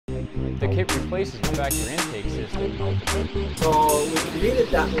The kit replaces the factory intake system. So we created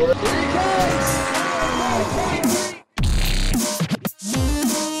that word.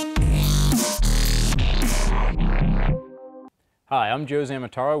 Hi, I'm Joe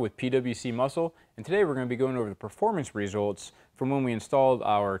Zamataro with PWC Muscle, and today we're going to be going over the performance results from when we installed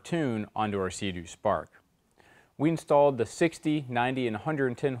our tune onto our Sea-Doo Spark. We installed the 60, 90, and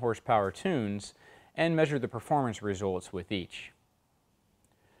 110 horsepower tunes and measured the performance results with each.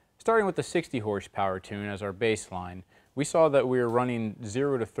 Starting with the 60 horsepower tune as our baseline, we saw that we were running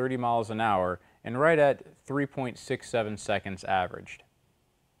 0 to 30 miles an hour and right at 3.67 seconds averaged.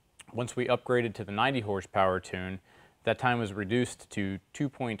 Once we upgraded to the 90 horsepower tune, that time was reduced to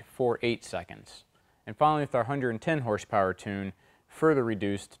 2.48 seconds. And finally, with our 110 horsepower tune, further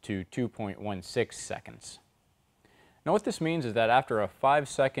reduced to 2.16 seconds. Now what this means is that after a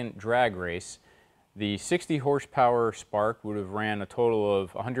 5-second drag race, the 60 horsepower Spark would have ran a total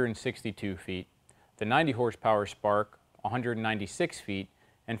of 162 feet, the 90 horsepower Spark 196 feet,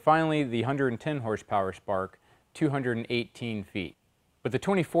 and finally the 110 horsepower Spark 218 feet. With the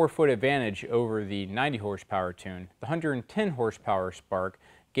 24-foot advantage over the 90 horsepower tune, the 110 horsepower Spark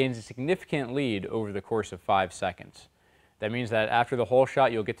gains a significant lead over the course of 5 seconds. That means that after the hole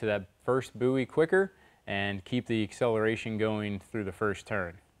shot, you'll get to that first buoy quicker and keep the acceleration going through the first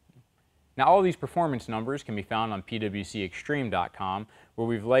turn. Now all these performance numbers can be found on pwcextreme.com, where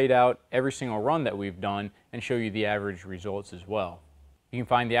we've laid out every single run that we've done and show you the average results as well. You can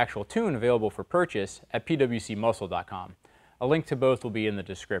find the actual tune available for purchase at pwcmuscle.com. A link to both will be in the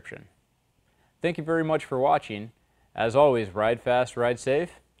description. Thank you very much for watching. As always, ride fast, ride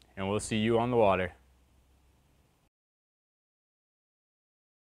safe, and we'll see you on the water.